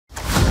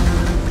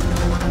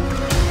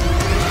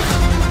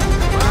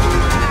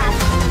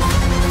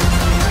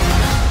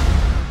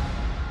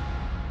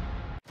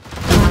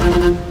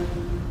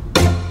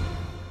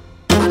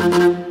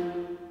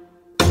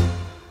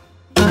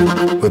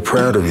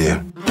proud of you.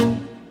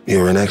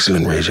 You're an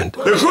excellent regent.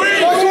 The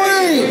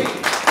Queen!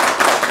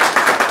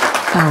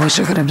 I wish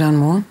I could have done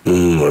more.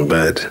 I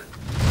bet.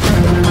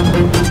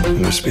 You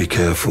must be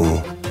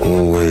careful,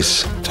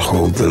 always to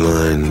hold the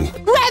line.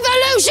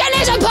 Revolution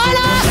is upon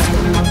us!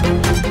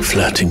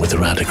 Flirting with the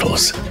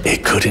radicals,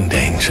 it could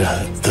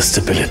endanger the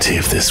stability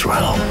of this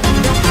realm.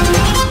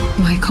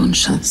 My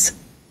conscience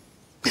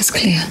is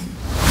clear.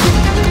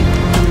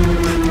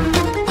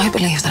 I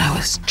believe that I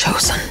was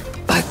chosen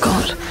by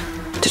God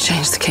to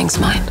change the king's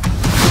mind.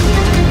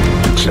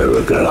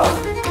 Clever girl.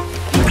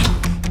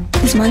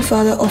 Is my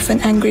father often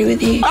angry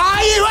with you?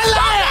 Are you a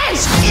liar?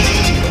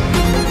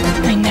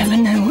 I never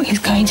know what he's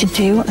going to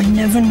do. I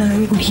never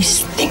know what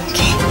he's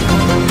thinking.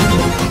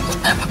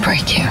 I'll never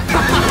break you.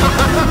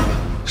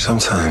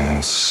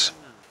 Sometimes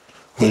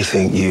we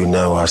think you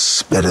know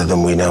us better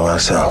than we know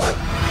ourselves.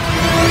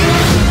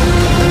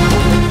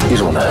 You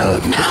don't want to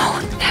hurt me.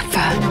 No,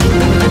 never.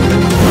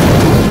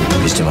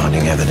 He's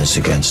demanding evidence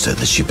against her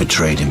that she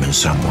betrayed him in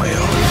some way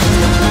or...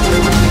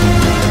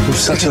 You've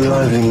such a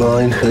lively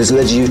mind, and it's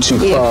led you too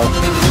far.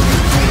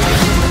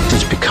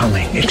 It's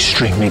becoming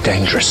extremely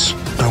dangerous.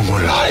 No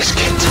more lies,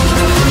 kid.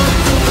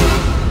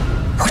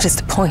 What is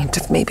the point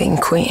of me being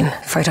queen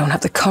if I don't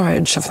have the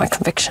courage of my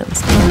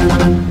convictions?